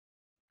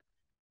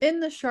In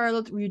the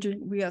Charlotte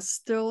region, we are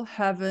still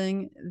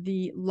having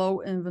the low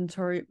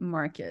inventory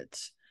market,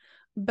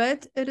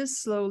 but it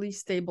is slowly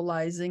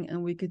stabilizing,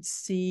 and we could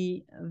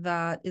see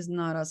that is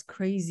not as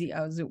crazy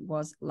as it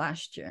was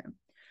last year.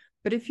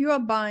 But if you are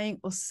buying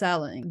or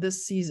selling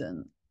this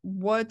season,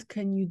 what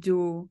can you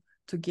do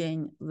to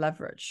gain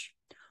leverage?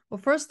 Well,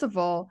 first of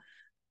all,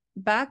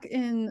 back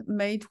in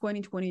May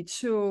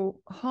 2022,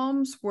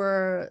 homes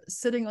were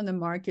sitting on the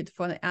market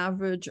for an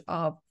average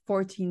of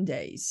 14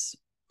 days.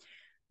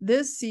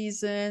 This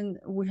season,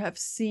 we have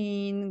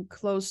seen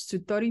close to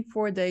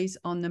 34 days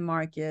on the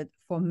market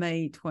for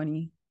May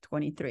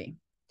 2023.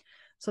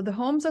 So the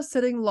homes are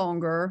sitting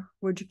longer,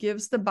 which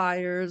gives the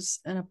buyers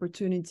an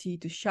opportunity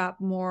to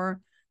shop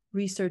more,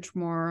 research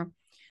more,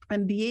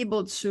 and be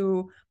able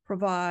to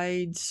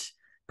provide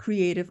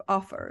creative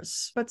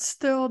offers. But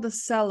still, the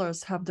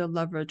sellers have the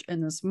leverage in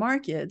this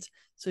market.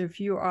 So if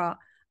you are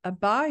a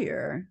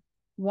buyer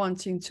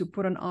wanting to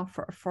put an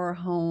offer for a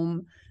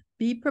home,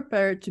 be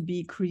prepared to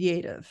be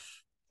creative.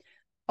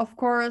 Of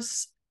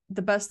course,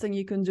 the best thing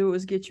you can do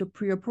is get your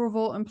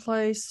pre-approval in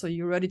place so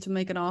you're ready to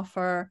make an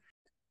offer.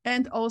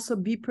 And also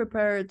be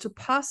prepared to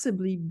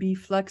possibly be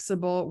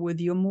flexible with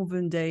your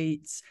move-in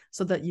dates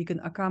so that you can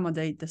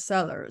accommodate the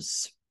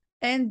sellers.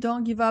 And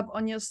don't give up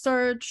on your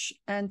search.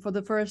 And for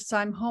the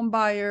first-time home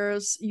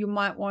buyers, you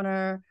might want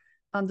to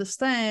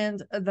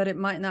understand that it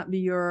might not be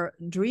your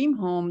dream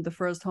home, the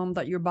first home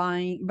that you're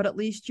buying, but at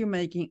least you're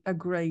making a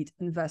great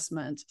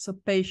investment. So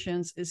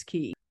patience is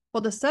key. For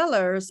the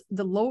sellers,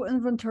 the low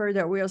inventory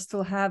that we are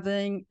still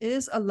having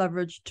is a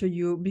leverage to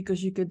you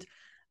because you could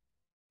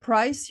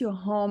price your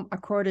home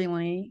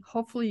accordingly.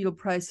 Hopefully you'll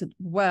price it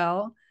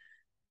well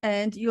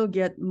and you'll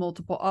get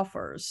multiple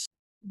offers.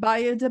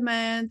 Buyer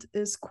demand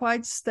is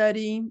quite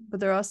steady, but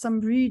there are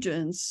some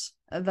regions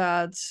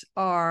that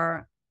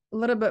are a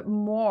little bit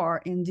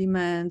more in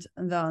demand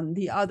than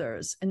the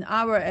others. In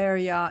our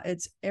area,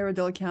 it's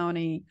Iredell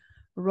County,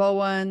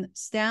 Rowan,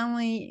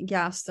 Stanley,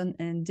 Gaston,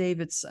 and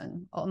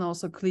Davidson, and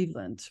also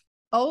Cleveland.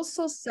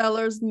 Also,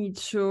 sellers need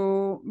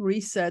to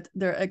reset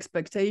their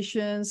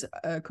expectations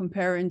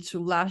comparing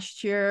to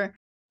last year,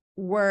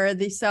 where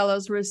the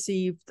sellers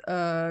received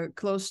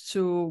close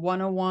to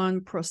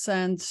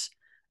 101%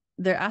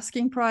 their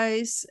asking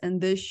price,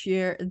 and this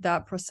year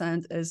that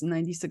percent is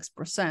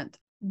 96%,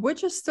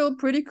 which is still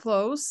pretty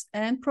close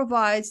and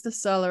provides the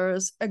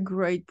sellers a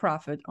great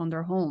profit on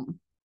their home.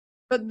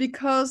 But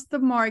because the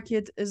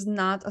market is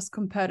not as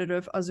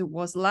competitive as it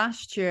was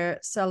last year,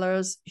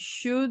 sellers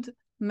should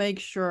make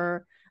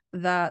sure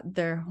that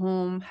their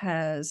home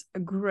has a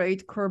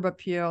great curb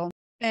appeal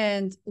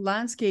and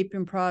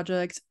landscaping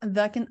projects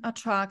that can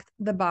attract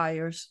the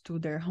buyers to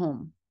their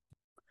home.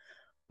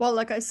 Well,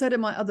 like I said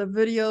in my other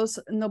videos,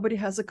 nobody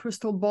has a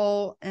crystal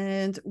ball,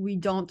 and we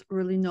don't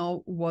really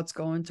know what's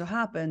going to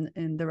happen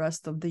in the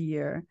rest of the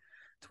year,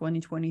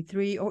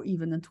 2023, or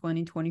even in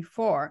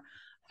 2024.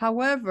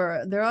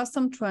 However, there are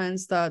some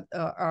trends that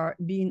are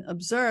being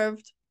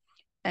observed,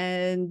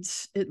 and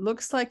it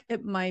looks like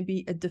it might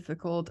be a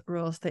difficult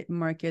real estate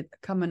market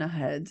coming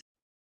ahead.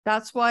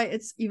 That's why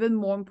it's even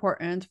more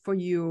important for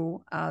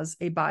you as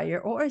a buyer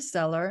or a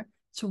seller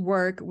to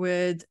work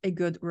with a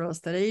good real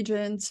estate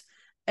agent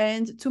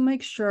and to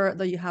make sure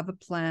that you have a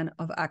plan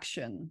of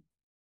action.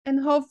 And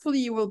hopefully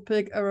you will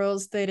pick a real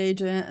estate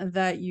agent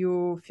that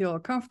you feel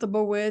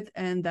comfortable with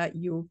and that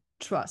you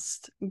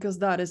trust, because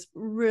that is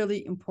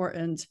really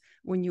important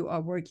when you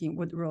are working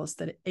with real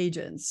estate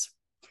agents.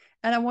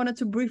 And I wanted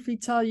to briefly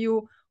tell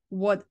you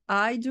what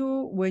I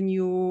do when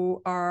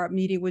you are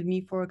meeting with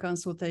me for a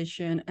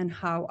consultation and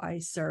how I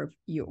serve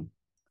you.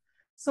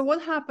 So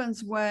what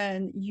happens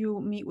when you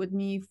meet with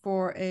me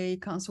for a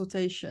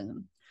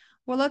consultation?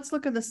 Well, let's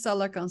look at the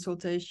seller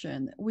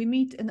consultation. We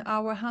meet in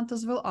our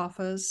Huntersville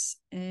office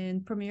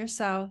in Premier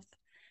South,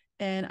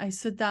 and I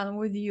sit down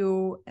with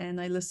you and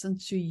I listen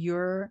to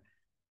your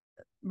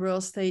real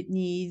estate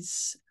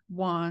needs,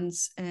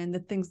 wants, and the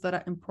things that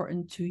are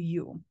important to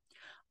you.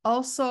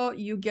 Also,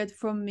 you get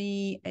from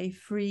me a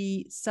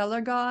free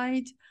seller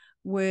guide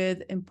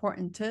with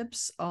important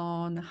tips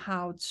on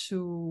how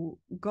to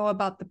go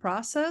about the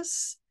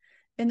process.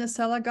 In the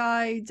seller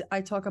guide, I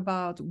talk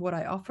about what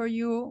I offer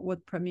you,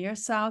 what Premier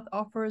South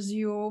offers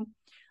you.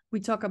 We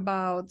talk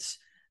about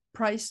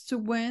price to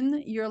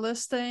win your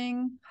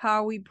listing,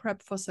 how we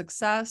prep for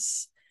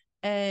success,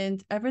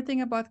 and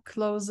everything about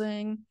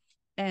closing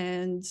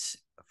and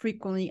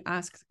frequently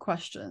asked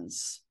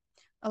questions.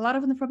 A lot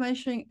of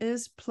information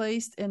is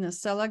placed in a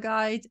seller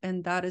guide,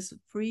 and that is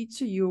free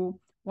to you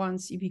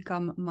once you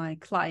become my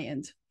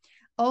client.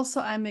 Also,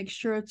 I make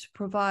sure to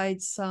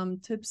provide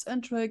some tips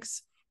and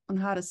tricks on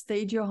how to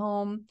stage your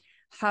home,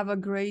 have a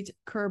great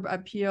curb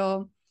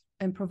appeal,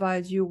 and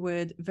provide you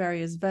with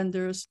various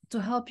vendors to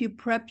help you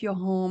prep your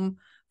home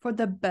for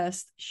the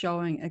best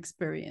showing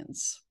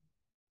experience.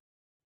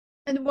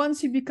 And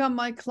once you become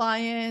my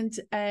client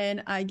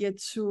and I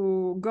get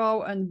to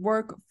go and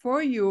work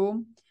for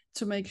you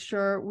to make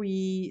sure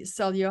we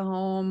sell your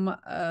home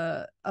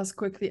as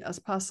quickly as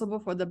possible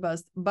for the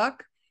best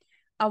buck,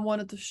 I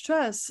wanted to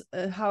stress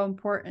how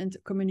important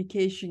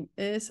communication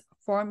is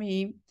for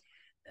me.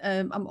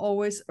 I'm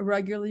always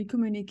regularly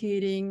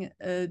communicating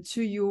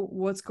to you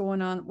what's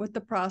going on with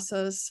the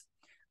process.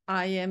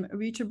 I am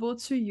reachable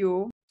to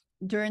you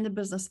during the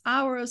business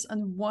hours,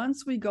 and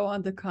once we go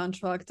on the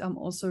contract, I'm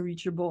also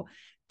reachable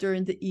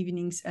during the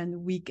evenings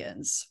and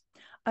weekends.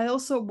 I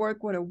also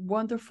work with a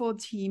wonderful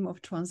team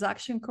of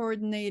transaction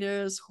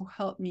coordinators who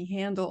help me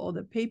handle all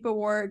the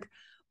paperwork,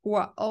 who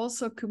are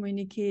also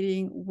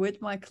communicating with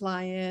my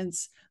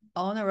clients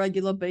on a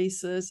regular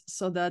basis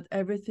so that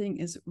everything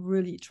is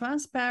really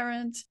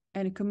transparent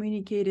and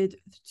communicated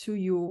to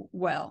you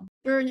well.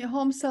 During your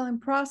home selling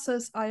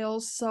process, I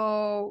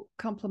also,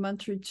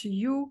 complimentary to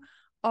you,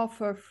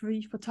 offer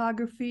free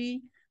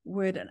photography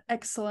with an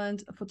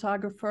excellent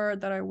photographer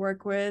that I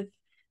work with.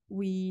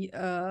 We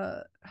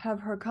have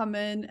her come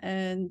in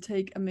and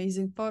take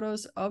amazing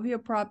photos of your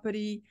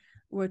property,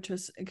 which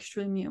is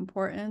extremely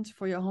important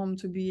for your home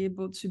to be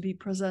able to be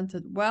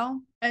presented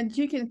well. And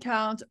you can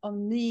count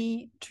on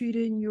me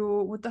treating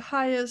you with the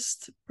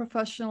highest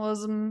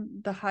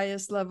professionalism, the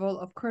highest level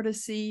of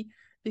courtesy,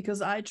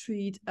 because I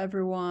treat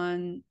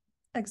everyone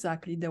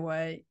exactly the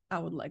way I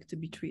would like to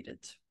be treated.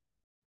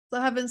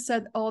 So having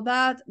said all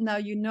that, now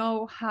you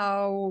know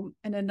how,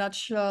 in a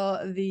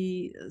nutshell,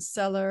 the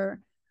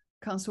seller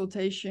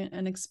consultation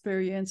and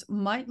experience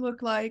might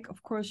look like.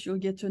 Of course, you'll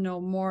get to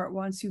know more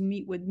once you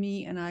meet with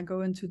me and I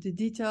go into the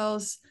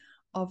details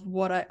of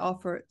what I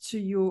offer to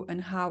you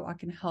and how I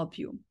can help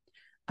you.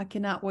 I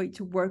cannot wait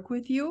to work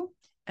with you,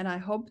 and I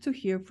hope to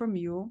hear from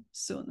you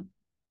soon.